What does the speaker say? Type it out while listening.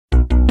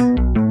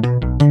Welcome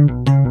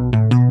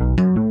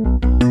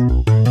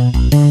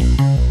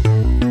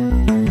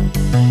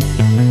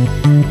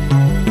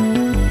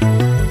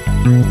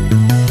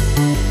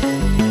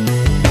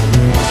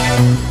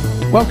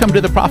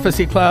to the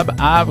Prophecy Club.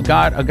 I've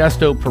got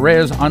Augusto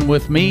Perez on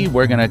with me.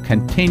 We're going to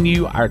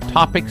continue our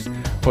topics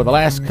for the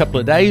last couple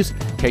of days.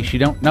 In case you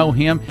don't know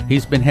him,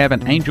 he's been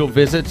having angel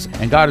visits,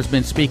 and God has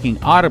been speaking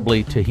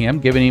audibly to him,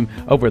 giving him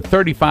over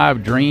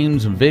 35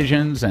 dreams and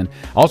visions, and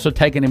also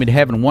taking him into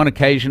heaven one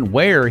occasion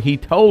where he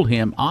told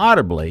him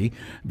audibly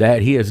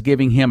that he is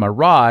giving him a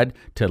rod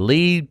to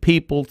lead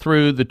people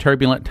through the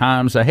turbulent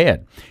times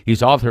ahead.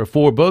 He's author of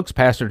 4 books,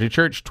 pastor to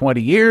church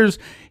 20 years.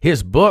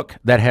 His book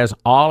that has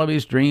all of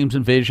his dreams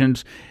and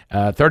visions,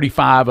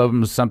 35 of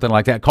them, something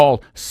like that,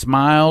 called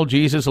Smile,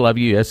 Jesus Love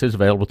You, yes, is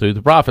available through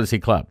the Prophecy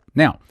Club.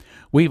 Now,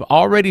 we've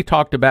already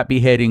talked about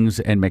beheadings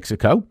in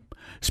Mexico,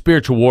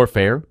 spiritual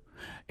warfare.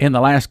 In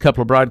the last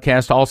couple of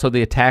broadcasts, also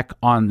the attack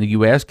on the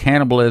U.S.,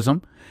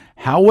 cannibalism.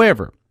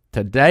 However,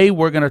 today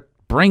we're going to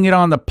bring it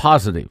on the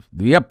positive,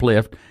 the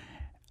uplift.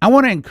 I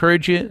want to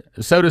encourage you,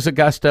 so does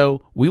Augusto.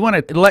 We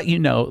want to let you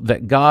know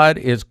that God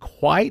is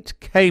quite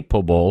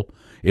capable,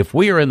 if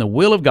we are in the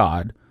will of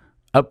God,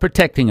 of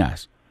protecting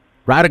us.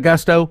 Right,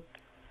 Augusto?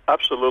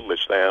 Absolutely,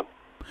 Stan.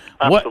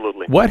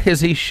 Absolutely. What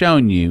has he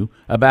shown you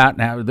about,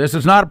 now, this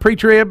is not a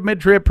pre-trib,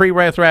 mid-trib,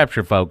 pre-wrath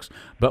rapture, folks,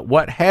 but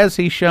what has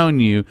he shown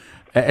you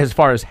as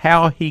far as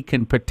how he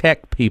can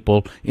protect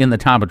people in the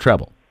time of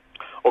trouble?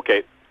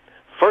 Okay.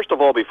 First of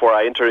all, before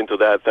I enter into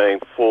that thing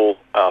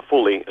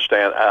fully,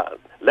 Stan,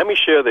 let me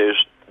share this,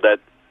 that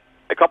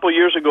a couple of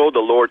years ago, the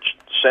Lord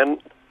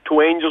sent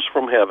 2 angels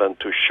from heaven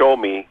to show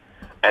me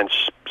and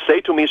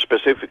say to me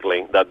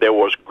specifically that there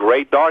was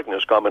great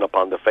darkness coming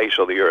upon the face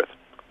of the earth.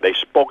 They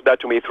spoke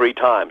that to me 3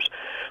 times.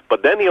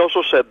 But then he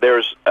also said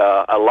there's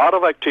a lot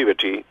of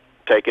activity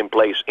taking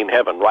place in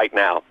heaven right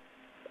now.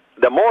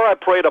 The more I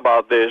prayed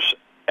about this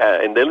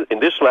in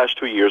this last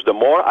 2 years, the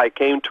more I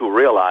came to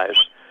realize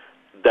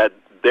that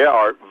there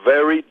are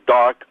very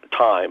dark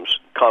times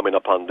coming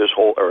upon this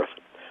whole earth.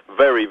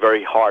 Very,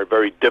 very hard,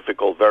 very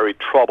difficult, very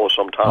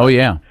troublesome times. Oh,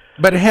 yeah.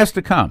 But it has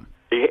to come.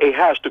 It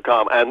has to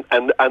come, and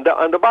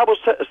the Bible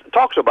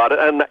talks about it,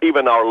 and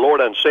even our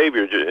Lord and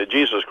Savior,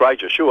 Jesus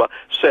Christ, Yeshua,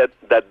 said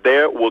that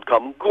there would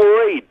come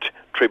great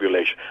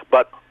tribulation.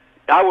 But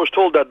I was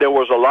told that there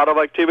was a lot of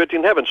activity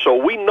in heaven, so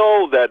we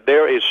know that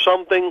there is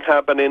something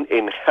happening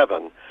in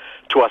heaven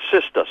to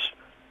assist us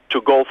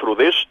to go through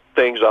these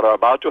things that are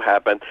about to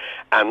happen,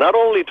 and not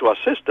only to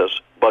assist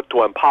us, but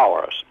to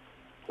empower us.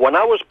 When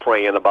I was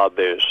praying about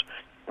this,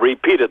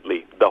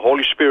 repeatedly, the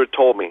Holy Spirit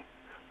told me,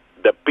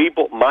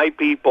 my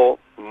people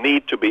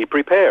need to be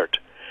prepared.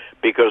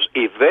 Because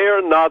if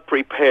they're not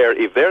prepared,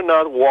 if they're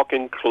not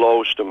walking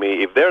close to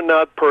me, if they're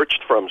not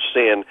purged from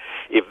sin,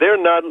 if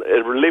they're not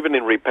living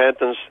in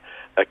repentance,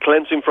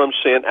 cleansing from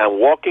sin, and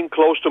walking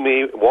close to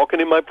me,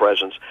 walking in my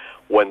presence,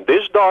 when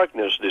this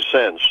darkness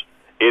descends,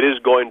 it is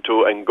going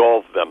to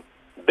engulf them.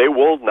 They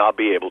will not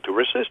be able to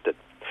resist it.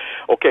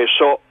 Okay,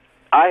 so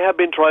I have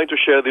been trying to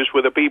share this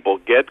with the people.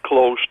 Get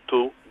close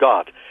to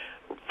God.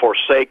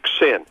 Forsake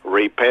sin.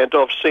 Repent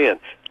of sin.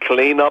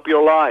 Clean up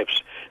your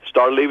lives.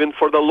 Start living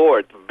for the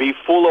Lord. Be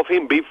full of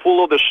Him. Be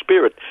full of the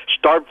Spirit.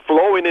 Start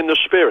flowing in the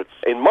Spirit.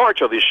 In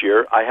March of this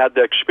year, I had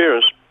the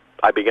experience,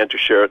 I began to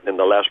share it in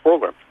the last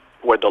program,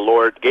 where the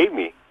Lord gave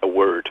me a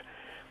word,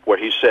 where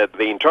He said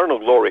the eternal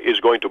glory is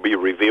going to be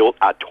revealed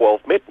at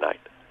 12 midnight.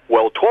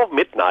 Well, 12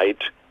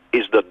 midnight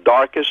is the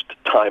darkest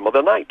time of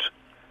the night.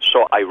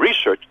 So I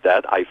researched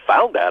that. I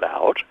found that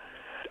out.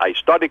 I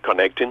started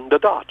connecting the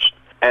dots.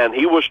 And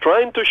He was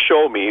trying to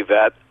show me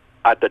that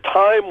at the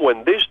time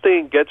when this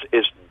thing gets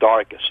its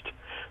darkest,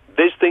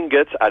 this thing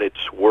gets at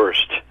its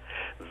worst,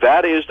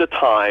 that is the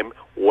time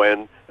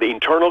when the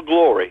eternal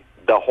glory,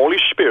 the Holy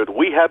Spirit,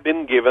 we have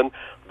been given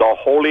the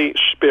Holy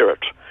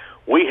Spirit.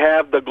 We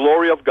have the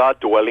glory of God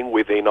dwelling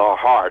within our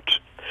hearts.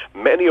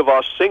 Many of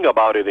us sing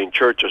about it in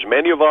churches.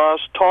 Many of us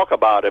talk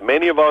about it.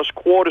 Many of us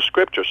quote the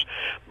scriptures.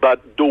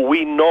 But do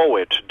we know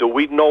it? Do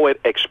we know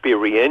it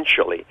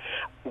experientially?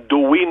 Do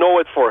we know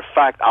it for a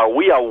fact? Are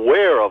we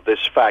aware of this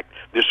fact,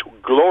 this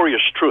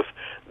glorious truth,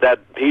 that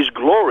His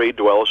glory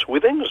dwells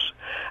within us?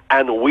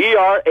 And we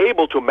are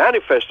able to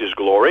manifest His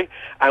glory,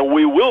 and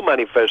we will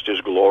manifest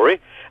His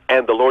glory,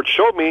 and the Lord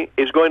showed me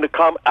is going to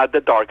come at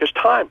the darkest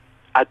time,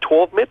 at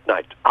 12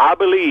 midnight. I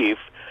believe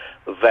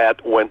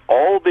that when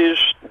all these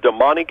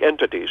demonic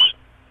entities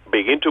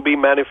begin to be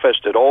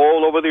manifested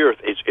all over the earth,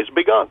 it's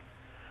begun.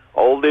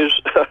 All these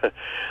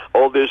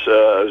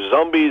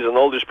zombies and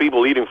all these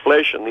people eating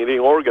flesh and eating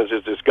organs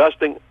is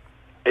disgusting.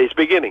 It's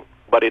beginning,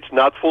 but it's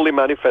not fully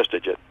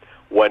manifested yet.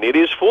 When it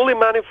is fully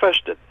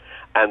manifested,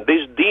 and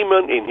this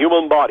demon in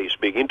human bodies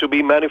begin to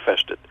be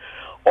manifested,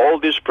 all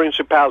these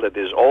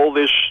principalities, all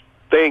these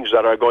things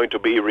that are going to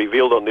be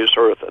revealed on this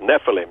earth,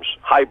 Nephilims,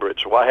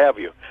 hybrids, what have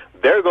you,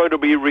 they're going to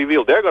be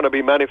revealed. They're going to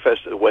be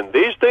manifested. When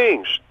these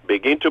things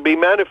begin to be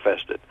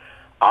manifested,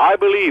 I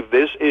believe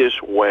this is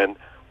when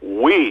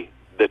we,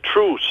 the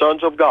true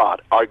sons of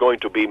God are going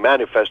to be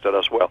manifested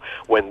as well,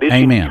 when this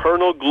Amen.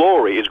 eternal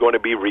glory is going to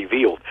be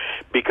revealed.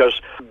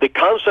 Because the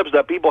concepts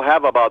that people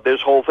have about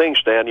this whole thing,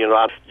 Stan,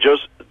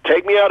 just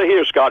take me out of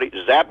here, Scotty,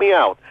 zap me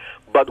out.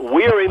 But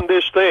we're in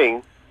this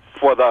thing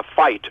for the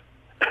fight.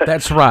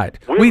 That's right.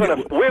 We're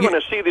going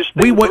to see this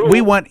thing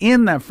we want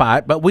in that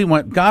fight, but we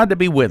want God to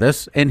be with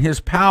us and His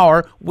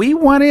power. We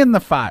want in the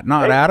fight,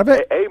 not out of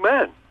it.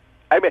 Amen.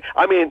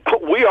 I mean,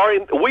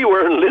 we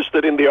were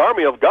enlisted in the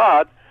army of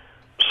God.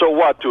 So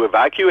what? To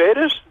evacuate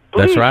us?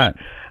 Please. That's right.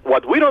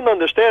 What we don't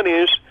understand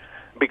is,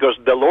 because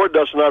the Lord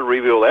does not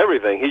reveal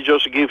everything, He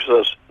just gives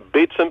us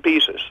bits and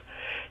pieces.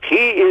 He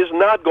is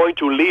not going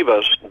to leave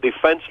us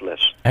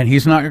defenseless. And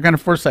He's not going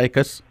to forsake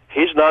us.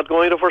 He's not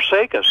going to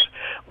forsake us.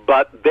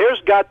 But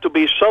there's got to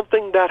be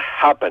something that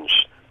happens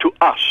to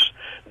us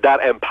that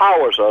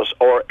empowers us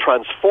or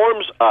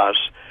transforms us,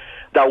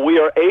 that we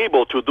are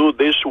able to do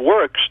these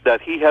works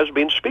that He has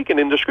been speaking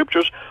in the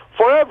Scriptures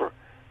forever,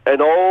 and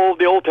all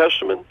the Old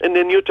Testament and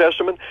the New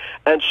Testament.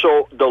 And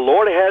so the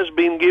Lord has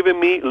been giving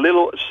me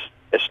little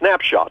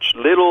snapshots,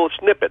 little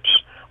snippets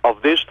of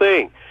this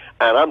thing.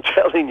 And I'm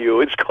telling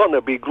you, it's going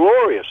to be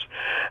glorious.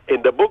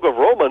 In the book of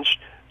Romans,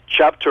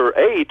 chapter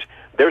 8,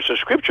 there's a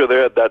scripture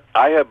there that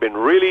I have been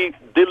really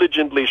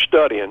diligently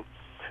studying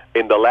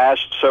in the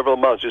last several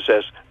months. It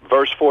says,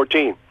 verse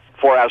 14,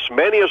 "For as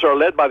many as are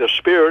led by the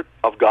Spirit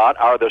of God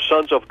are the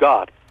sons of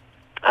God."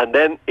 And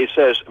then it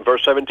says,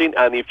 verse 17,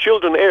 "And if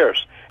children,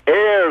 heirs,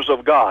 heirs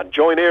of God,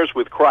 joint heirs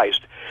with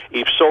Christ,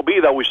 if so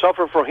be that we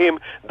suffer for Him,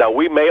 that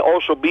we may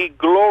also be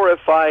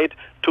glorified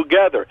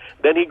together."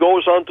 Then he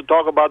goes on to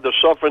talk about the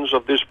sufferings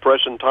of this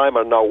present time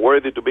are now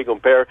worthy to be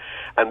compared.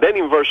 And then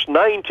in verse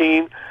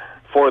 19,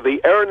 "For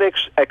the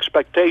earnest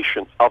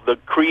expectation of the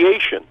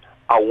creation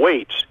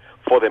awaits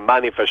for the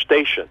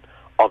manifestation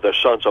of the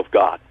sons of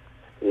God."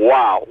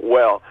 Wow.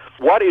 Well,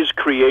 what is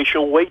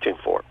creation waiting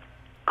for?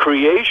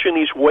 Creation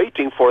is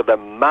waiting for the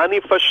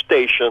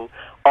manifestation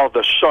of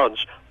the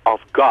sons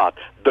of God,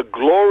 the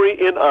glory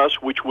in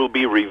us which will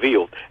be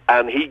revealed.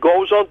 And he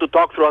goes on to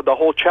talk throughout the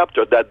whole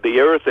chapter that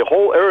the earth, the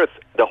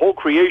whole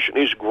creation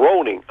is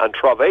groaning and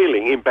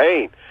travailing in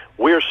pain.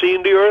 We're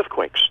seeing the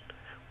earthquakes.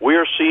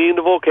 We're seeing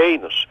the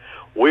volcanoes.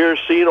 We're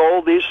seeing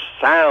all these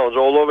sounds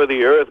all over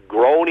the earth,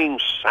 groaning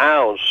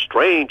sounds,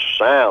 strange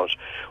sounds.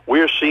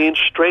 We're seeing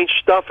strange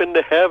stuff in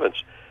the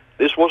heavens.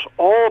 This was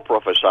all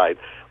prophesied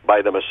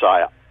by the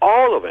Messiah,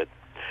 all of it.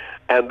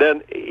 And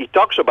then he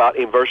talks about,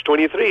 in verse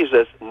 23, he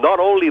says, not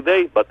only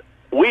they, but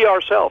we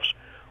ourselves,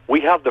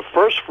 we have the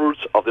first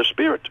fruits of the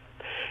Spirit.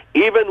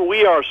 Even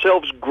we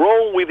ourselves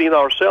groan within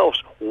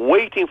ourselves,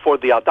 waiting for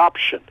the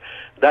adoption,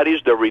 that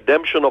is the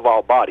redemption of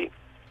our body.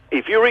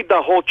 If you read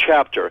the whole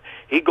chapter,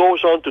 he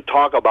goes on to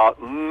talk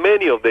about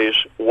many of these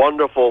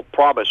wonderful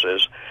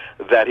promises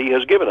that he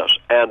has given us.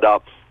 And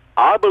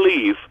I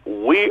believe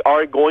we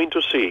are going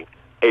to see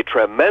a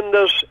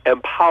tremendous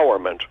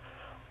empowerment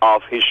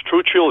of his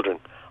true children,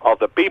 of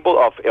the people,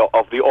 of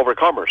the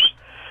overcomers.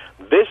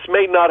 This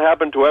may not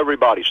happen to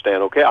everybody,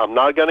 Stan, okay? I'm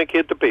not going to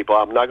kid the people.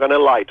 I'm not going to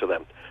lie to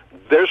them.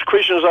 There's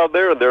Christians out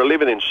there, and they're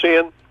living in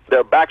sin.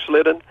 They're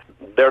backslidden.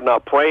 They're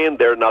not praying.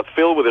 They're not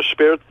filled with the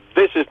Spirit.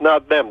 This is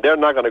not them. They're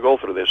not going to go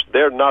through this.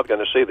 They're not going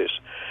to see this.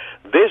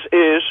 This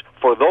is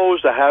for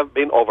those that have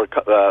been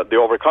the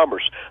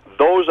overcomers,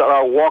 those that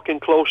are walking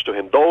close to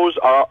him, those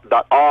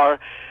that are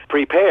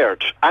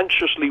prepared,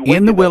 anxiously waiting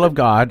in the will of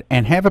God,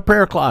 and have a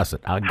prayer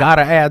closet. I got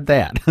to add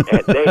that.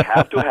 And they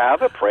have to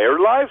have a prayer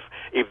life.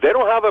 If they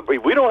don't have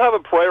if we don't have a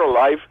prayer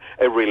life,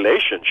 a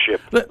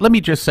relationship. Let me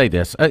just say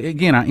this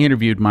again. I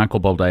interviewed Michael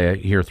Boldea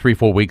here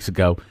 3-4 weeks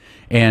ago,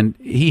 and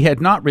he had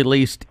not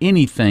released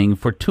anything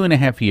for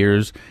 2.5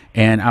 years.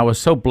 And I was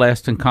so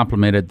blessed and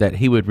complimented that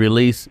he would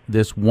release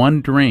this one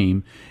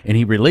dream, and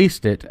he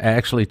released it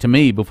actually to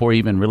me before he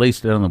even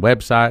released it on the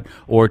website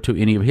or to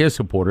any of his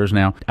supporters.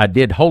 Now, I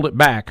did hold it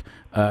back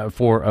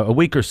for a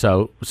week or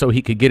so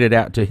he could get it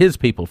out to his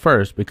people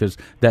first, because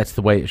that's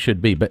the way it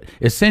should be. But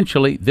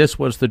essentially, this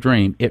was the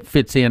dream. It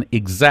fits in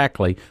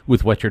exactly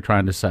with what you're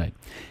trying to say.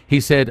 He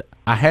said,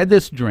 I had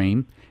this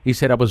dream. He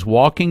said, I was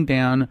walking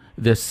down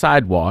this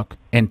sidewalk,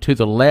 and to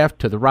the left,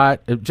 to the right,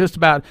 just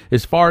about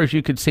as far as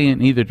you could see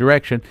in either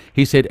direction,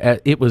 he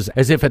said it was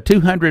as if a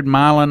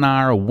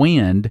 200-mile-an-hour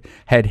wind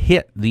had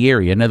hit the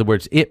area. In other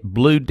words, it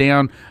blew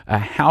down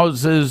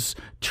houses,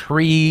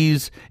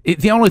 trees.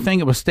 The only thing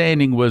that was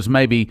standing was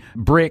maybe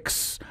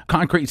bricks,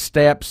 concrete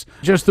steps,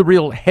 just the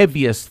real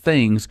heaviest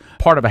things,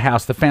 part of a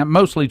house,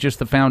 mostly just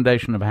the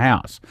foundation of a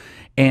house.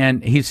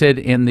 And he said,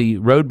 and the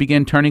road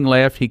began turning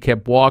left. He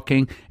kept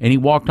walking, and he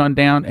walked on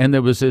down, and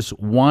there was this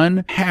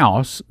one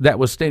house that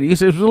was standing. He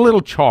said it was a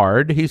little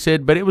charred, he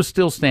said, but it was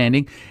still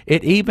standing.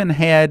 It even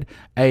had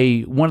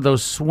one of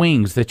those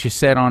swings that you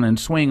sit on and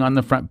swing on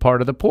the front part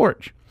of the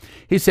porch.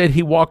 He said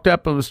he walked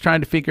up and was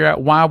trying to figure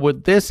out why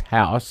would this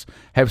house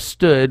have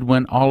stood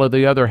when all of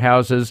the other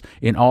houses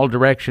in all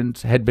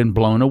directions had been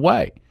blown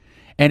away.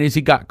 And as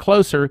he got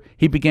closer,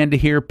 he began to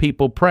hear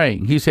people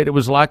praying. He said it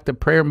was like the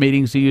prayer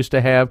meetings he used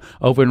to have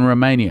over in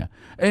Romania.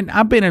 And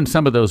I've been in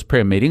some of those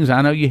prayer meetings.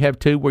 I know you have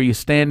too, where you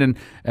stand in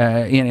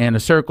a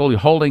circle, you're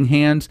holding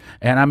hands.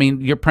 And I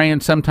mean, you're praying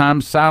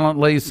sometimes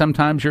silently,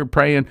 sometimes you're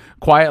praying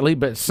quietly,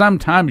 but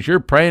sometimes you're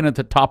praying at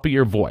the top of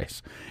your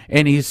voice.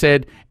 And he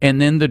said,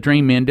 and then the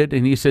dream ended,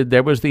 and he said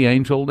there was the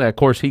angel. Of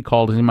course, he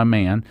called him a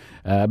man,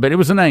 but it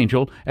was an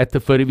angel at the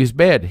foot of his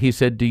bed. He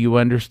said, do you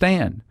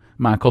understand?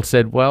 Michael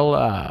said, well,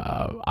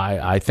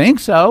 I think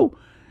so.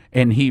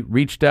 And he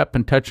reached up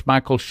and touched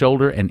Michael's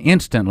shoulder, and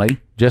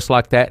instantly, just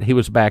like that, he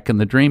was back in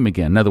the dream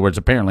again. In other words,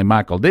 apparently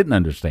Michael didn't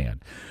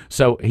understand.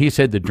 So he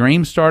said the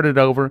dream started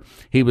over.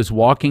 He was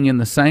walking in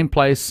the same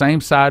place,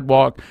 same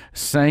sidewalk,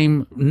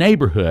 same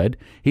neighborhood.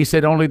 He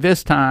said only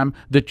this time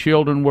the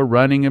children were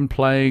running and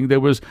playing.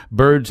 There was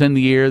birds in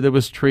the air. There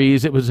was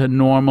trees. It was a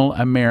normal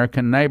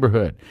American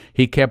neighborhood.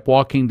 He kept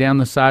walking down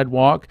the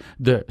sidewalk.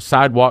 The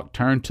sidewalk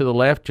turned to the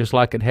left just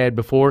like it had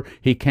before.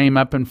 He came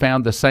up and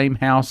found the same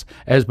house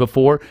as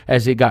before.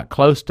 As he got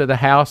close to the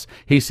house,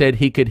 he said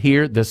he could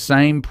hear the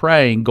same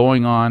praying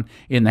going on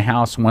in the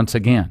house once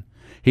again.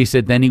 He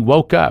said then he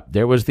woke up.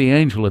 There was the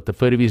angel at the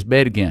foot of his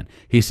bed again.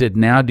 He said,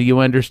 now do you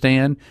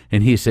understand?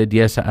 And he said,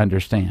 yes, I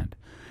understand.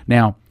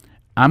 Now,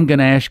 I'm going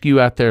to ask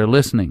you out there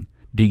listening,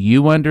 do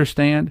you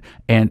understand?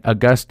 And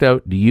Augusto,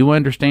 do you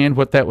understand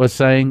what that was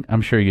saying?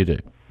 I'm sure you do.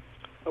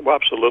 Well,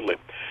 absolutely.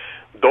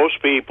 Those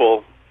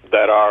people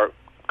that are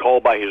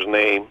called by his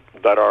name,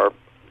 that are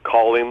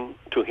calling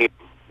to him,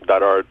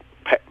 that are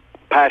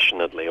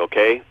passionately,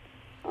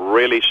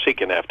 really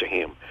seeking after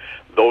him,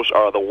 those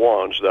are the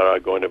ones that are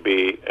going to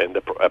be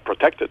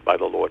protected by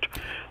the Lord.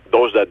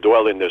 Those that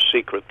dwell in the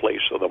secret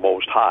place of the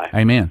Most High.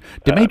 Amen.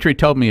 Dimitri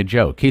told me a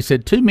joke. He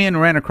said 2 men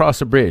ran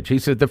across a bridge. He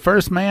said the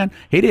first man,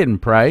 he didn't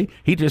pray.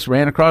 He just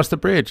ran across the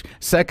bridge.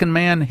 Second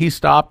man, he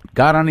stopped,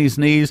 got on his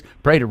knees,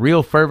 prayed a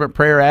real fervent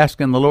prayer,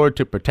 asking the Lord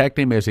to protect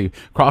him as he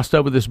crossed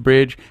over this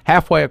bridge.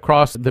 Halfway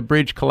across, the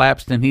bridge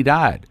collapsed and he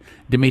died.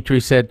 Dimitri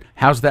said,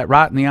 how's that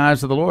right in the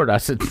eyes of the Lord? I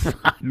said,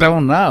 I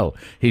don't know.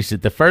 He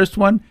said the first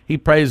one, he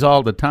prays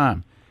all the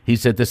time. He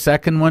said the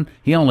second one,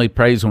 he only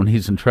prays when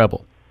he's in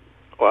trouble.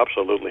 Oh,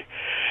 absolutely.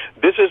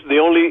 This is the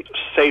only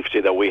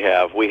safety that we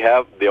have.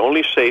 The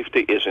only safety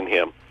is in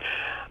him.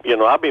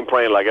 I've been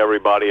praying like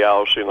everybody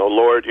else.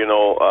 Lord,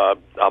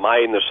 am I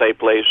in the safe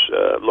place?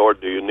 Lord,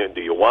 do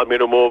you want me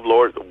to move?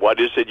 Lord, what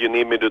is it you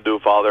need me to do,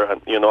 Father?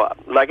 And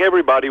like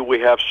everybody,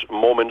 we have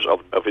moments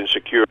of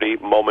insecurity,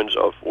 moments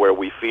of where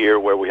we fear,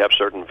 where we have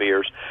certain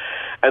fears,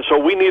 and so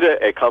we need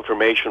a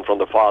confirmation from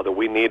the Father.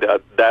 We need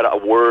a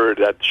word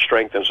that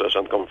strengthens us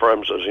and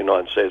confirms us,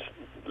 and says,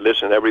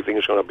 listen, everything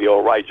is going to be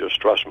all right. Just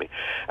trust me.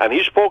 And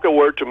he spoke a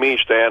word to me,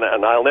 Stan,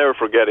 and I'll never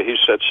forget it. He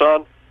said,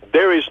 son,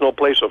 there is no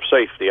place of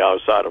safety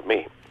outside of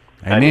me.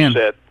 Amen. And he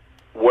said,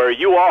 where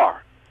you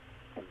are,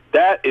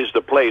 that is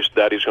the place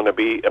that is going to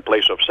be a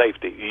place of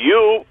safety.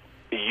 You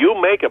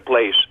make a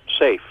place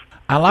safe.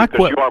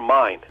 Because you are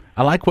mine.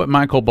 I like what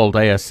Michael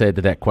Boldea said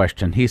to that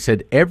question. He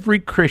said, every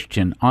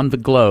Christian on the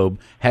globe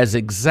has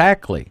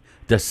exactly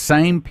the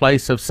same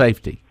place of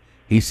safety.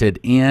 He said,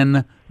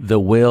 in the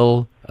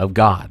will of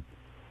God.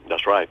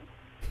 That's right.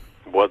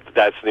 Well,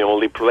 that's the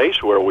only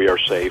place where we are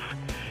safe,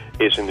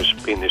 is in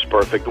his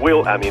perfect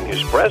will and in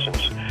his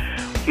presence.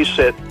 He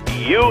said,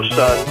 you,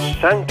 son,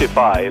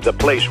 sanctify the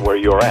place where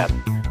you're at.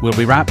 We'll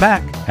be right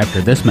back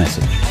after this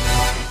message.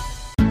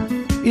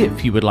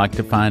 If you would like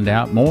to find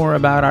out more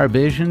about our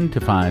vision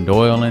to find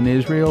oil in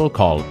Israel,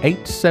 call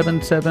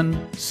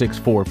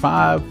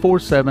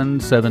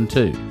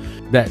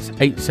 877-645-4772. That's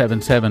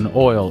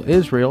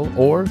 877-OIL-ISRAEL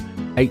or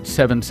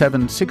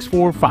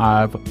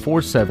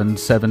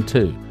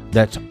 877-645-4772.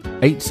 That's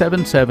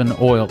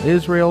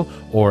 877-OIL-ISRAEL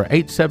or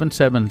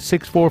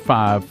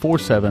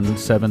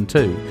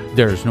 877-645-4772.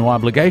 There's no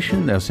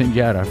obligation. They'll send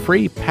you out a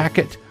free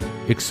packet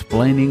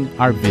explaining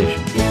our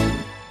vision.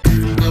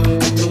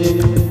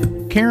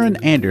 Karen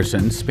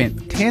Anderson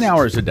spent 10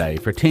 hours a day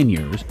for 10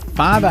 years,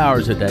 5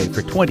 hours a day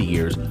for 20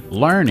 years,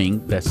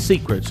 learning the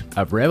secrets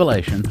of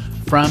Revelation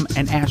from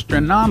an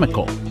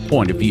astronomical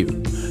point of view.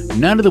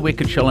 None of the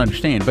wicked shall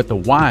understand, but the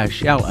wise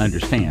shall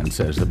understand,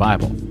 says the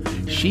Bible.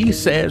 She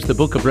says the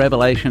book of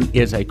Revelation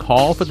is a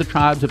call for the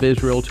tribes of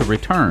Israel to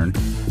return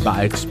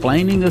by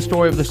explaining the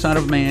story of the Son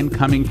of Man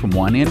coming from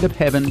one end of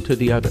heaven to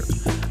the other.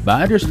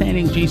 By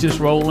understanding Jesus'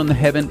 role in the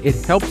heaven,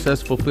 it helps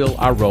us fulfill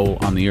our role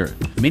on the earth.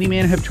 Many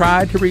men have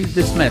tried to read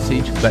this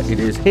message, but it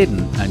is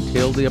hidden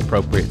until the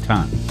appropriate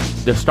time.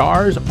 The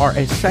stars are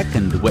a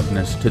second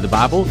witness to the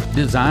Bible,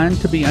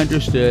 designed to be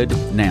understood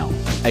now.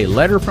 A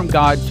letter from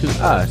God to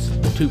us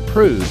to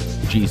prove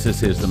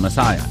Jesus is the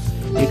Messiah.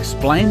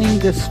 Explaining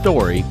this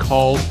story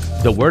called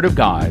The Word of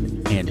God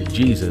and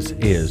Jesus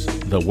is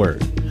the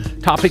Word.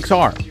 Topics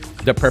are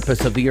the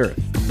purpose of the earth,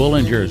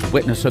 Bullinger's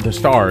Witness of the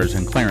Stars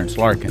and Clarence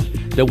Larkin,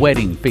 the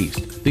wedding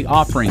feast, the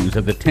offerings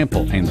of the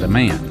temple and the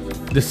man,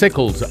 the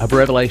sickles of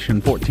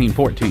Revelation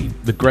 14:14,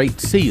 the Great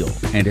Seal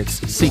and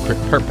its secret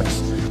purpose,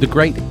 the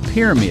Great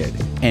Pyramid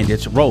and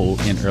its role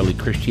in early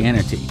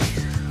Christianity,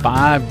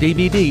 5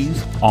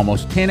 DVDs,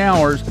 almost 10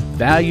 hours,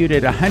 valued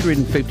at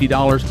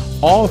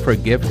 $150, all for a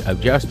gift of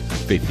just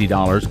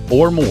 $50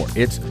 or more.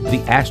 It's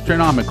the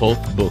astronomical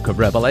Book of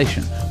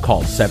Revelation.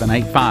 Call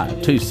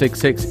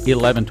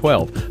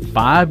 785-266-1112.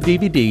 5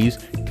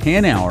 DVDs,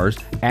 10 hours,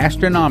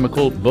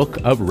 astronomical Book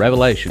of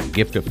Revelation.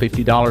 Gift of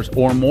 $50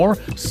 or more,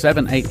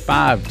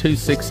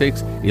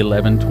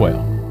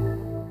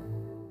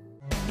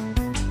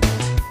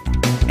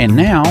 785-266-1112. And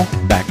now,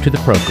 back to the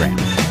program.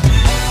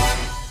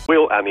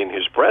 And in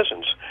his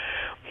presence,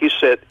 he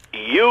said,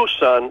 "You,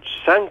 son,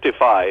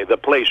 sanctify the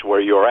place where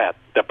you're at.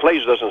 The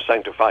place doesn't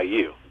sanctify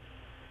you.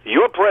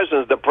 Your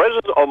presence, the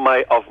presence of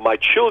my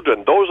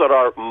children, those that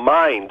are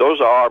mine,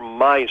 those are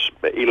my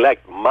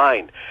elect,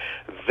 mine.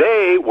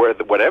 They,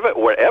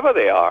 wherever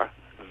they are,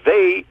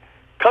 they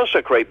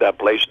consecrate that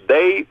place.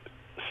 They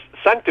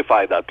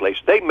sanctify that place.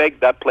 They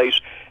make that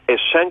place a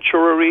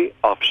sanctuary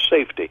of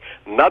safety,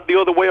 not the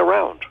other way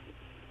around."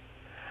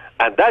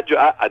 And that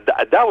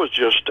was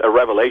just a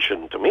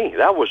revelation to me.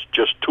 That was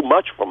just too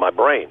much for my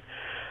brain.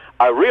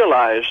 I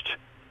realized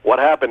what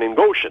happened in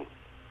Goshen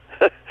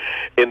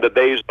in the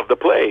days of the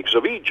plagues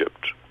of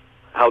Egypt,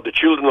 how the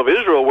children of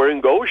Israel were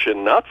in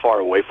Goshen, not far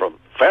away from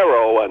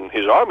Pharaoh and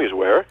his armies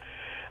were,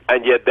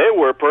 and yet they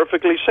were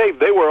perfectly safe.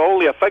 They were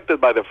only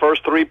affected by the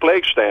first 3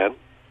 plagues, Stan.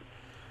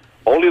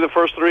 Only the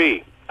first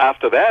 3.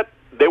 After that,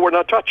 they were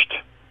not touched.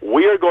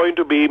 We are going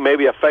to be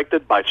maybe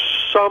affected by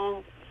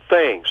some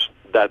things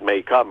that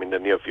may come in the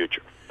near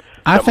future.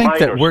 I think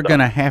that we're going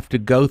to have to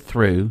go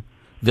through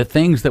the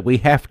things that we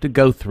have to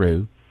go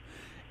through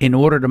in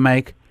order to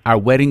make our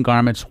wedding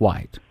garments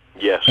white.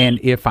 Yes. And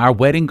if our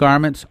wedding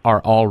garments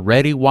are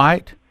already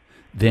white,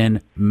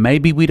 then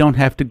maybe we don't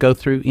have to go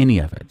through any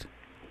of it.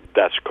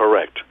 That's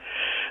correct.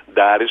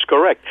 That is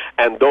correct.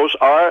 And those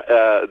are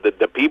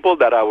the people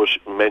that I was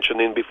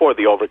mentioning before,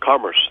 the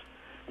overcomers.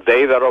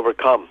 They that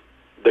overcome.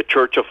 The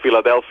Church of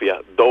Philadelphia,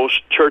 those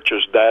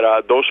churches that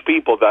are, those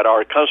people that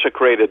are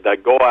consecrated,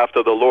 that go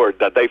after the Lord,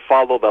 that they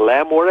follow the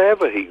Lamb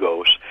wherever he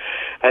goes.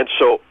 And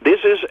so this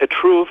is a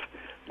truth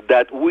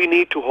that we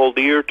need to hold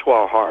dear to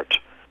our heart,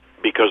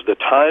 because the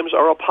times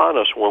are upon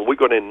us when we're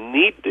going to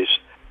need this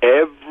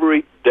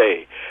every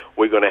day.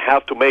 We're going to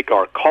have to make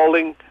our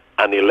calling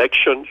and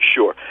election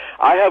sure.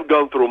 I have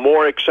gone through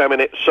more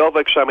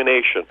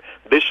self-examination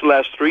this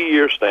last 3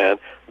 years, Stan,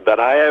 than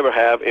I ever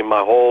have in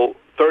my whole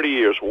 30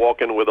 years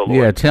walking with the Lord.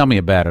 Yeah, tell me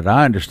about it.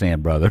 I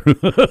understand, brother.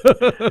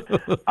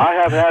 I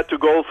have had to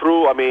go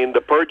through,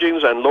 the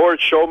purgings, and Lord,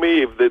 show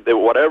me if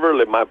whatever,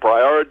 my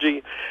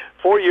priority.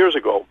 4 years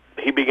ago,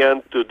 he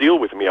began to deal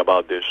with me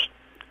about this.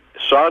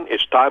 Son,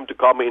 it's time to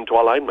come into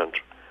alignment.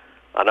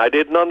 And I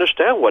didn't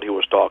understand what he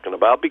was talking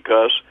about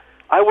because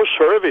I was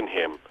serving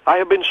him. I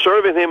have been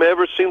serving him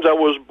ever since I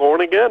was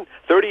born again,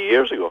 30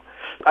 years ago.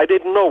 I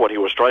didn't know what he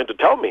was trying to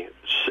tell me.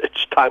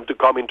 It's time to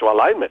come into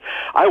alignment.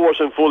 I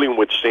wasn't fooling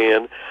with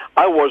sin.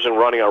 I wasn't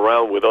running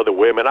around with other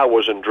women. I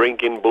wasn't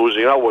drinking,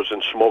 boozing. I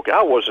wasn't smoking.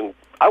 I was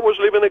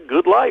living a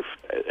good life,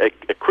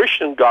 a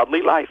Christian,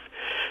 godly life.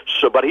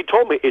 But he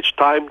told me it's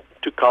time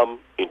to come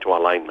into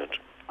alignment.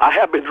 I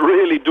have been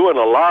really doing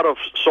a lot of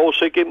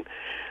soul-seeking,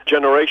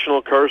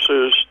 generational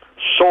curses,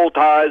 soul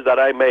ties that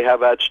I may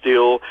have had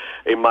still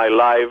in my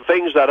life,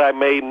 things that I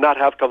may not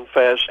have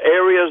confessed,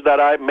 areas that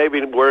I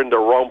maybe were in the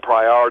wrong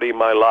priority in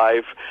my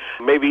life,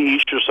 maybe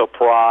issues of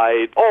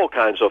pride, all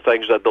kinds of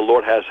things that the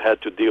Lord has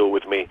had to deal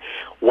with me.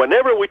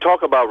 Whenever we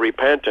talk about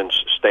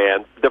repentance,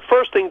 Stan, the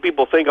first thing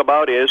people think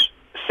about is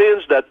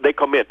sins that they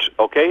commit,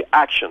 okay?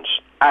 Actions,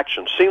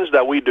 sins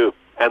that we do.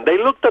 And they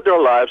looked at their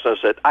lives and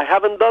said, I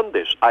haven't done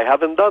this, I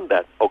haven't done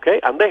that, okay?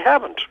 And they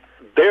haven't.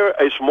 There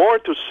is more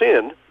to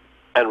sin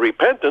and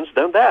repentance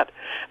than that.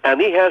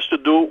 And it has to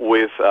do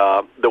with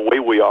the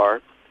way we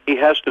are. It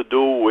has to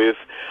do with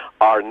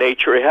our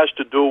nature. It has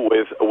to do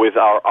with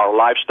our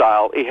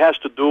lifestyle. It has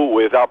to do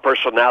with our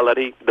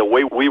personality, the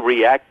way we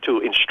react to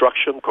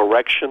instruction,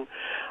 correction,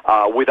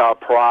 with our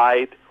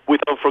pride,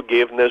 with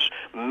unforgiveness.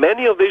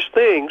 Many of these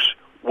things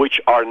which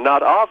are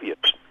not obvious.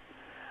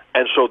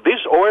 And so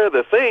these are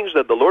the things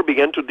that the Lord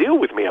began to deal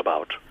with me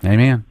about.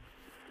 Amen.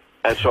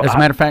 And so as a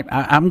matter of fact,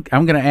 I'm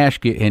going to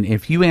ask you, and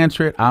if you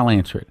answer it, I'll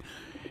answer it.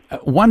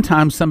 One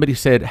time somebody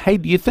said, hey,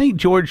 do you think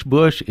George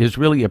Bush is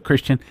really a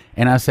Christian?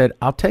 And I said,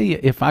 I'll tell you,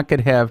 if I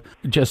could have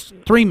just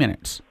 3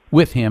 minutes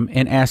with him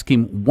and ask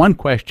him one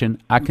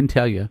question, I can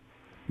tell you.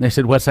 They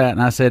said, what's that?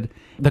 And I said,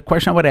 the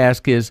question I would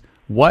ask is,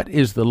 what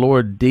is the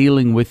Lord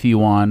dealing with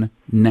you on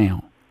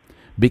now?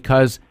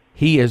 Because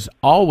he is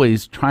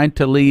always trying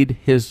to lead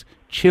his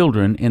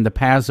children in the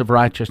paths of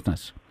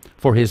righteousness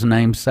for his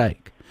name's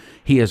sake.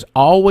 He has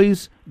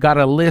always got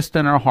a list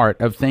in our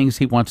heart of things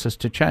he wants us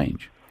to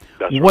change.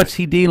 That's What's right.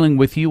 he dealing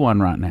with you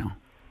on right now?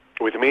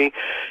 With me?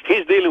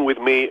 He's dealing with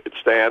me,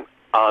 Stan,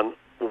 on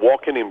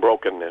walking in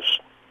brokenness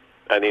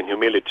and in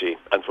humility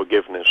and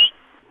forgiveness.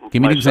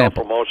 Give me an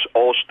example. From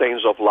all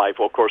stains of life,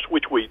 of course,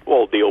 which we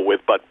all deal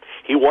with, but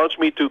he wants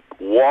me to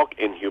walk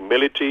in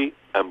humility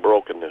and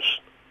brokenness.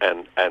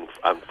 and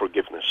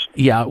forgiveness.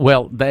 Yeah,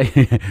 well,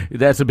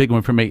 that's a big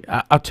one for me.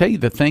 I'll tell you,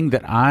 the thing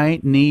that I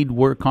need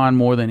work on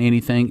more than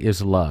anything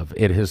is love.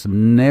 It has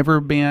never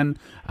been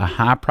a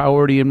high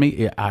priority in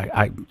me.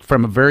 I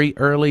from a very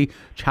early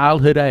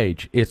childhood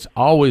age, it's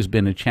always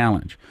been a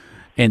challenge.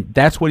 And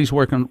that's what he's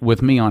working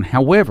with me on.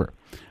 However,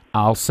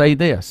 I'll say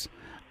this.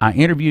 I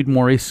interviewed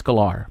Maurice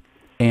Sklar,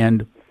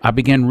 and I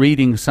began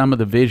reading some of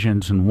the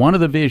visions, and one of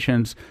the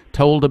visions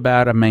told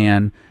about a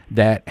man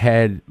that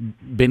had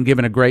been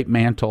given a great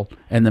mantle,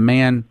 and the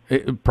man,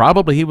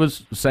 probably he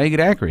was saying it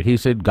accurate. He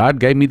said, God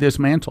gave me this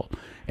mantle.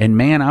 And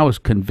man, I was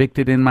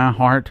convicted in my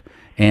heart,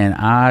 and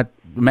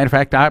matter of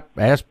fact, I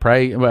asked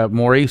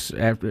Maurice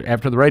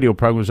after the radio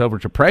program was over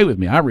to pray with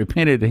me. I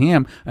repented to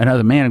him,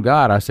 another man of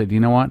God. I said, you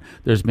know what?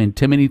 There's been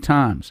too many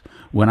times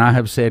when I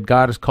have said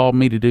God has called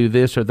me to do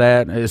this or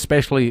that,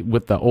 especially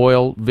with the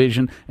oil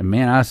vision. And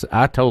man,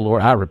 I told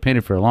Lord, I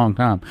repented for a long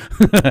time.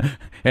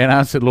 And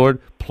I said,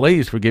 Lord,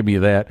 please forgive me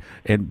of that,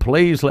 and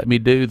please let me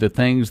do the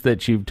things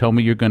that you've told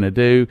me you're going to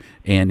do.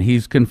 And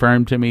he's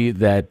confirmed to me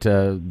that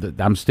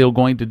I'm still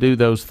going to do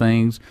those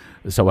things.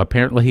 So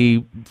apparently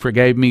he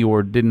forgave me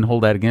or didn't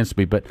hold that against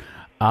me. But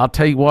I'll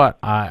tell you what,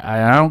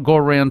 I don't go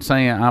around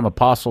saying I'm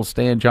Apostle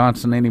Stan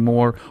Johnson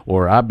anymore,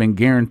 or I've been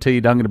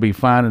guaranteed I'm going to be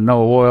finding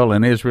no oil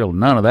in Israel.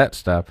 None of that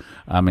stuff.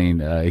 I mean,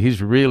 he's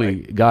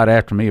really got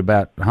after me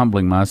about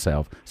humbling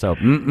myself. So,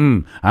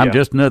 I'm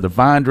just another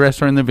vine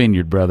dresser in the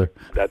vineyard, brother.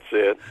 That's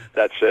it.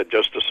 That's it.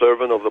 Just a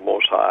servant of the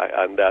Most High,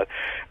 and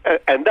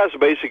that's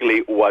basically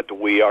what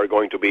we are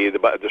going to be.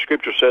 The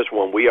Scripture says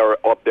when we are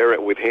up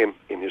there with Him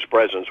in His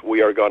presence,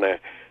 we are going to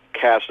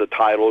cast the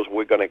titles,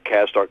 we're going to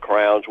cast our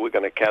crowns, we're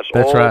going to cast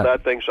all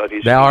that things that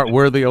He's. Thou art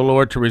worthy, O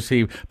Lord, to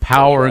receive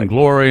power and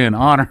glory and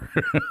honor.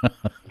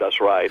 That's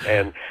right.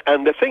 And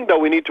the thing that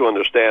we need to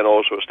understand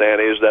also, Stan,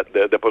 is that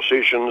the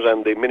positions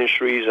and the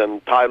ministries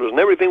and titles and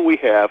everything we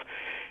have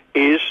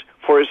is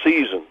for a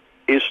season,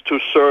 is to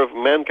serve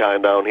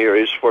mankind down here,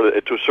 is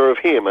to serve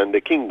Him and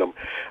the kingdom.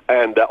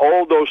 And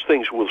all those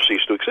things will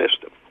cease to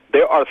exist.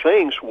 There are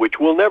things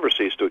which will never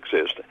cease to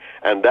exist,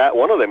 and that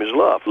one of them is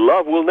love.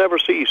 Love will never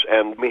cease,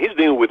 and he's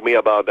dealing with me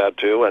about that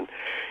too. And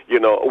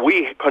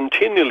we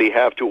continually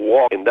have to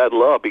walk in that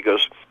love,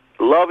 because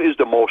love is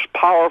the most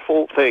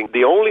powerful thing,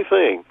 the only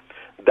thing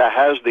that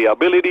has the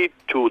ability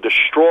to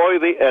destroy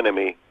the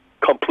enemy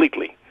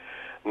completely.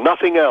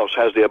 Nothing else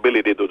has the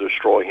ability to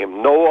destroy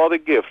him. No other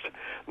gift,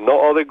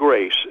 no other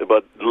grace,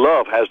 but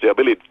love has the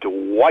ability to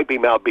wipe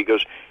him out,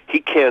 because he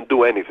can't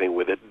do anything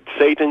with it.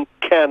 Satan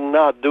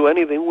cannot do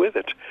anything with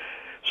it.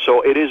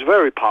 So it is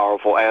very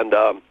powerful. And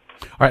all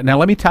right, now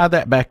let me tie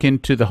that back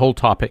into the whole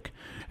topic.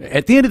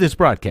 At the end of this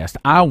broadcast,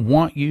 I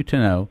want you to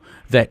know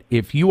that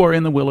if you are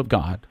in the will of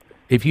God,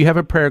 if you have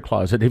a prayer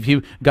closet, if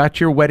you got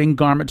your wedding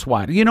garments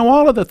white,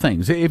 all of the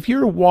things. If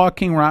you're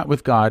walking right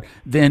with God,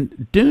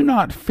 then do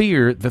not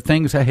fear the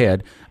things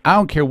ahead. I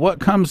don't care what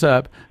comes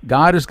up,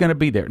 God is going to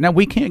be there. Now,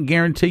 we can't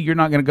guarantee you're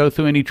not going to go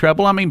through any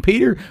trouble. I mean,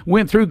 Peter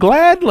went through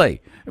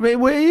gladly. I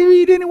mean,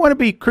 he didn't want to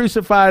be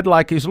crucified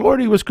like his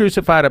Lord. He was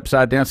crucified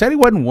upside down. Said he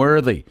wasn't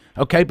worthy.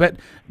 Okay, but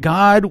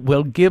God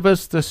will give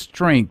us the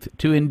strength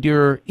to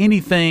endure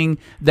anything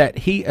that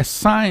He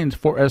assigns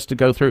for us to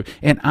go through.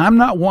 And I'm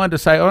not one to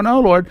say, "Oh no,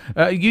 Lord,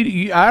 I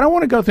don't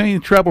want to go through any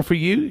trouble for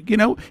you."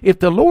 If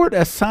the Lord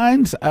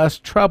assigns us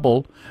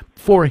trouble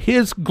for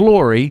His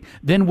glory,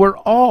 then we're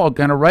all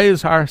going to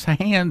raise our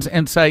hands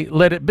and say,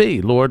 "Let it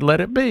be, Lord, let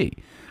it be."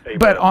 Amen.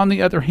 But on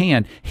the other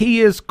hand, He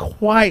is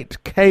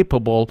quite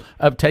capable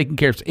of taking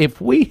care of us.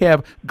 If we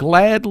have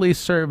gladly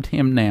served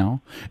Him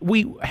now,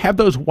 we have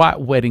those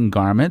white wedding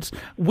garments,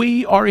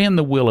 we are in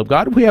the will of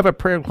God, we have a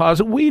prayer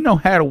closet, we know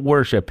how to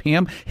worship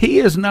Him, He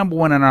is number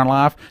one in our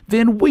life,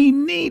 then we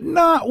need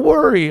not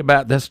worry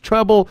about this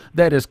trouble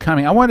that is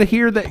coming. I want to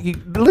hear that.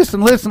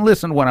 Listen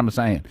to what I'm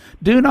saying.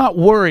 Do not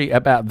worry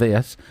about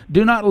this.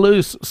 Do not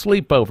lose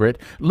sleep over it.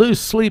 Lose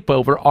sleep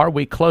over, are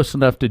we close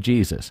enough to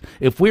Jesus?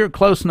 If we're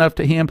close enough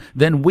to Him,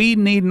 then we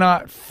need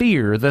not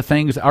fear the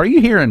things. Are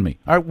you hearing me?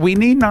 We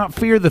need not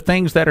fear the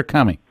things that are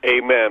coming.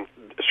 Amen.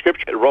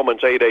 Scripture,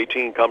 Romans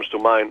 8:18 comes to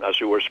mind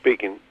as you were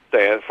speaking,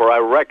 Dan. For I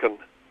reckon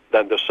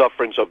that the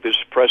sufferings of this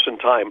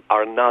present time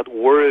are not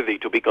worthy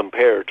to be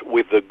compared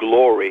with the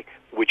glory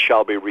which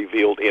shall be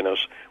revealed in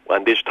us.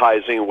 And this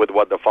ties in with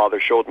what the Father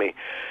showed me.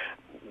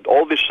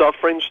 All the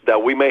sufferings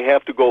that we may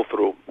have to go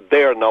through,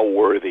 they are not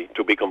worthy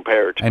to be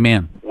compared.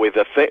 Amen. With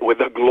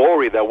the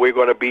glory that we're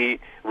going to be,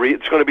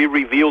 it's going to be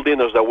revealed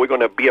in us, that we're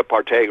going to be a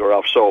partaker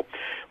of. So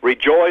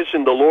rejoice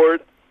in the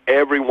Lord,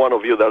 every one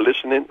of you that are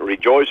listening.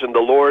 Rejoice in the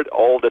Lord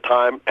all the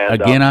time. And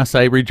again, I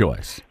say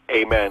rejoice.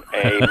 Amen,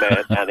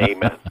 amen, and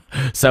amen.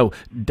 So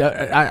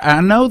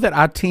I know that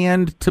I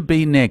tend to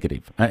be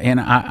negative, and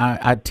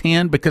I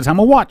tend, because I'm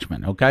a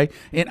watchman, okay?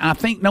 And I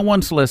think no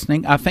one's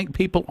listening. I think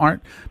people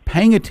aren't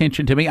paying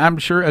attention to me. I'm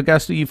sure,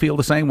 Augusto, you feel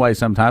the same way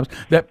sometimes.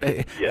 That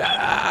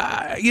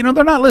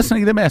they're not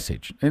listening to the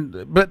message.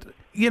 But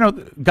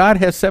God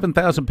has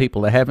 7,000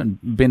 people that haven't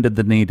bended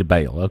the knee to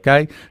Baal,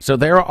 okay? So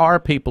there are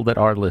people that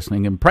are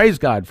listening, and praise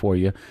God for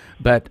you.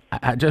 But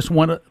I just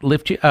want to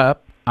lift you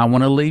up I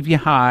want to leave you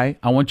high.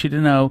 I want you to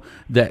know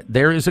that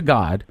there is a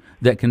God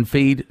that can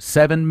feed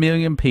 7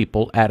 million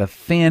people out of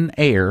thin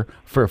air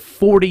for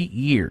 40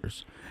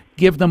 years.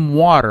 Give them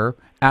water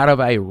out of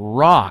a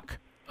rock,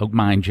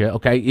 mind you,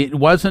 okay? It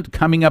wasn't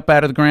coming up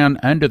out of the ground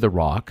under the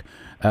rock.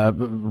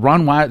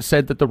 Ron Wyatt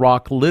said that the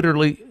rock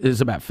literally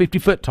is about 50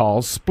 foot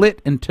tall,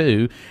 split in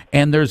two,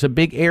 and there's a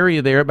big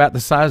area there about the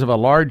size of a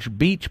large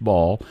beach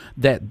ball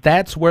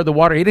that's where the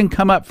water, it didn't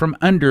come up from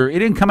under, it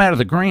didn't come out of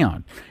the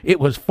ground. It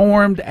was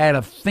formed out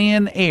of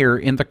thin air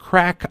in the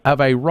crack of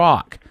a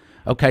rock.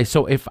 Okay,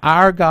 so if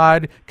our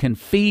God can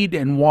feed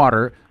and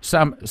water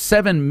some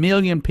 7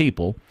 million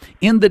people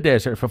in the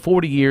desert for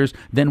 40 years,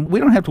 then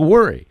we don't have to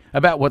worry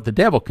about what the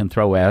devil can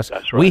throw at us.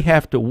 That's right. We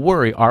have to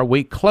worry, are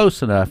we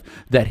close enough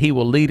that he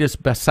will lead us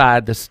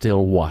beside the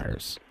still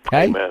waters?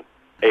 Okay? Amen.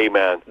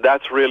 Amen.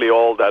 That's really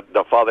all that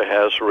the Father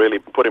has really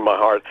put in my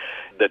heart.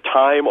 The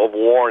time of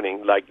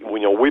warning, like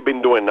we've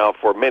been doing now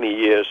for many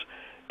years,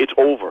 it's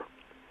over.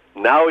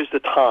 Now is the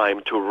time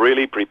to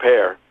really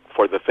prepare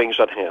for the things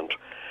at hand.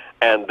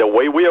 And the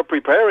way we are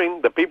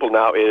preparing the people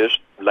now is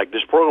like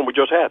this program we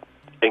just had,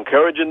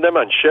 encouraging them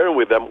and sharing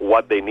with them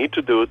what they need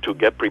to do to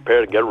get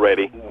prepared and get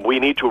ready. We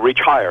need to reach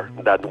higher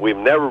that we've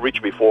never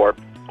reached before.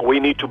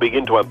 We need to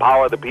begin to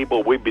empower the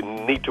people. We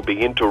need to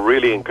begin to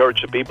really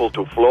encourage the people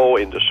to flow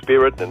in the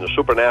spirit and the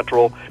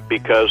supernatural,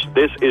 because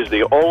this is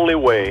the only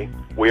way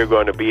we're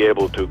going to be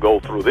able to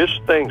go through these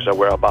things that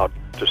we're about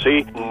to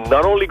see,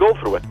 not only go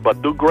through it, but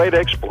do great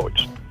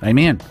exploits.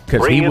 Amen.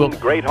 Because he will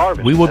great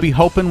harvest. We will be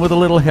hoping with a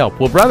little help.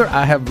 Well, brother,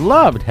 I have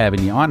loved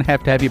having you on.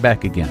 Have to have you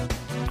back again.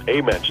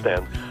 Amen,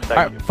 Stan.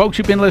 Thank you. Folks,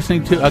 you've been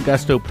listening to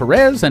Augusto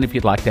Perez, and if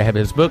you'd like to have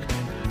his book,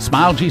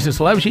 Smile, Jesus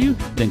Loves You,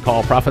 then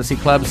call Prophecy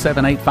Club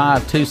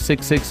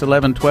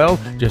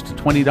 785-266-1112. Just a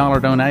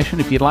 $20 donation.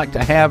 If you'd like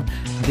to have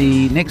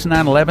the Nix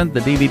 9/11,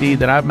 the DVD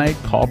that I've made,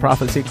 call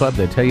Prophecy Club.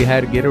 They'll tell you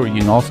how to get it, or you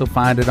can also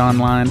find it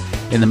online.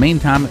 In the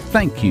meantime,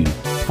 thank you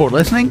for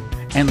listening,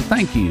 and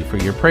thank you for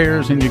your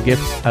prayers and your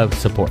gifts of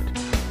support.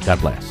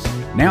 God bless.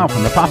 Now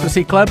from the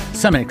Prophecy Club,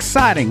 some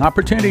exciting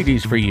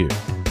opportunities for you.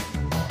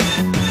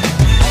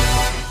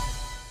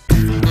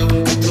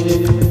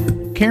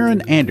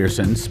 Karen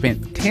Anderson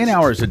spent 10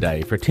 hours a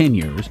day for 10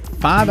 years,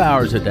 5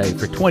 hours a day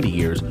for 20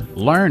 years,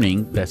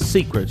 learning the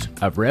secrets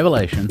of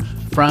Revelation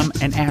from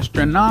an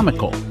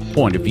astronomical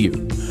point of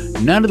view.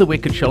 None of the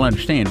wicked shall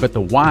understand, but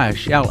the wise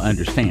shall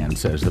understand,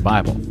 says the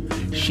Bible.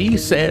 She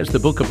says the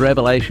book of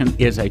Revelation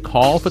is a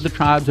call for the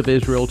tribes of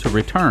Israel to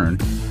return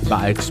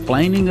by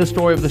explaining the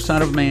story of the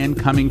Son of Man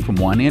coming from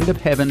one end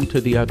of heaven to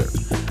the other.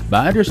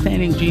 By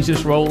understanding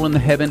Jesus' role in the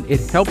heaven,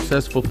 it helps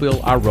us fulfill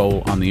our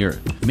role on the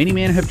earth. Many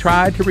men have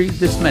tried to read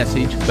this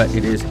message, but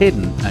it is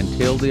hidden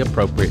until the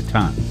appropriate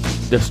time.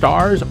 The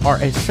stars are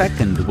a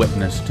second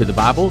witness to the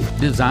Bible,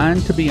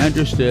 designed to be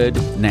understood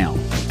now.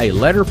 A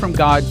letter from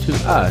God to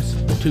us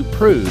to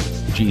prove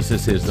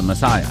Jesus is the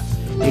Messiah.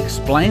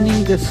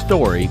 Explaining this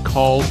story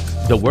called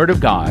The Word of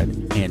God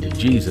and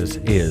Jesus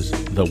is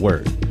the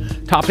Word.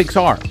 Topics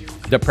are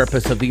the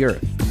purpose of the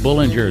earth,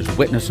 Bullinger's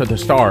Witness of the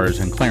Stars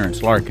and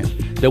Clarence Larkin,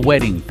 the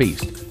wedding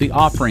feast, the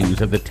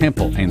offerings of the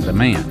temple and the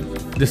man,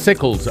 the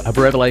sickles of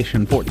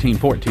Revelation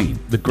 14:14,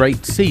 the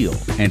Great Seal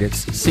and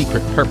its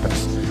secret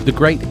purpose, the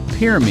Great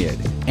Pyramid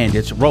and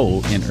its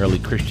role in early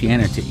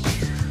Christianity.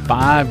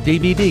 5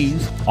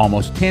 DVDs,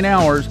 almost 10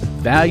 hours,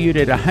 valued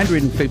at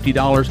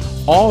 $150,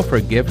 all for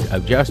a gift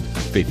of just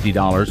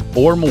 $50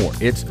 or more.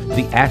 It's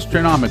the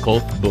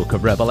astronomical book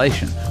of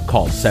Revelation.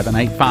 Call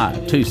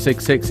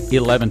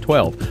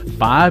 785-266-1112.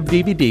 5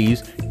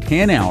 DVDs,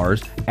 10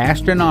 hours,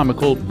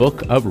 astronomical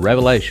book of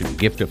Revelation.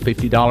 Gift of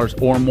 $50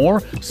 or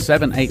more,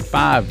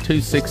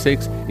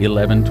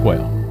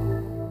 785-266-1112.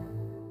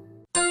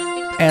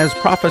 As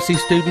prophecy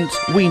students,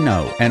 we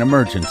know an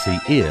emergency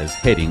is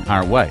heading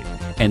our way,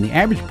 and the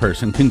average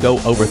person can go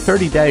over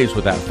 30 days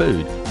without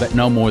food, but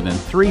no more than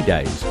 3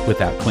 days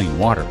without clean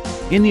water.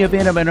 In the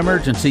event of an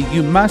emergency,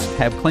 you must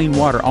have clean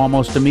water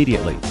almost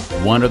immediately.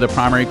 One of the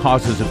primary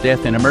causes of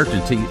death in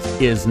emergencies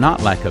is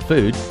not lack of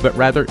food, but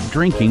rather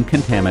drinking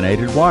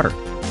contaminated water.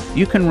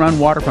 You can run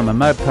water from a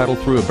mud puddle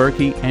through a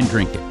Berkey and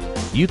drink it.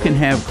 You can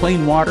have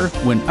clean water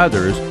when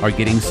others are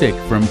getting sick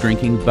from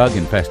drinking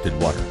bug-infested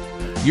water.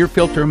 Your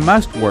filter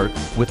must work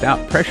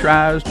without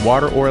pressurized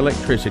water or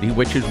electricity,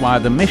 which is why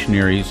the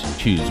missionaries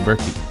choose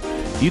Berkey.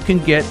 You can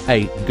get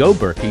a Go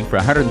Berkey for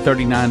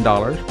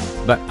 $139,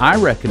 but I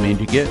recommend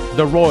you get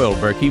the Royal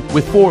Berkey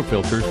with 4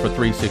 filters for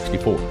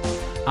 $364.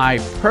 I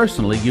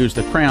personally use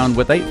the Crown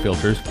with 8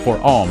 filters for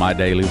all my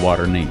daily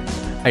water needs.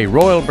 A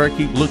Royal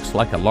Berkey looks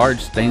like a large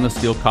stainless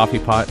steel coffee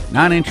pot,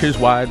 9 inches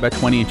wide by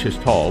 20 inches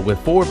tall, with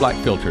 4 black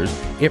filters.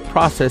 It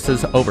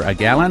processes over a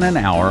gallon an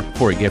hour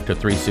for a gift of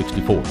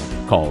 $364.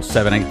 Call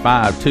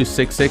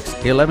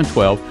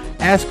 785-266-1112.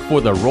 Ask for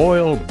the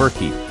Royal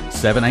Berkey,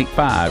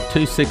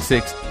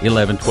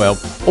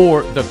 785-266-1112,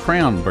 or the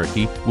Crown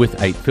Berkey with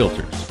 8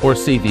 filters. Or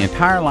see the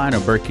entire line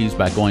of Berkeys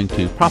by going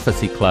to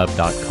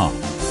prophecyclub.com.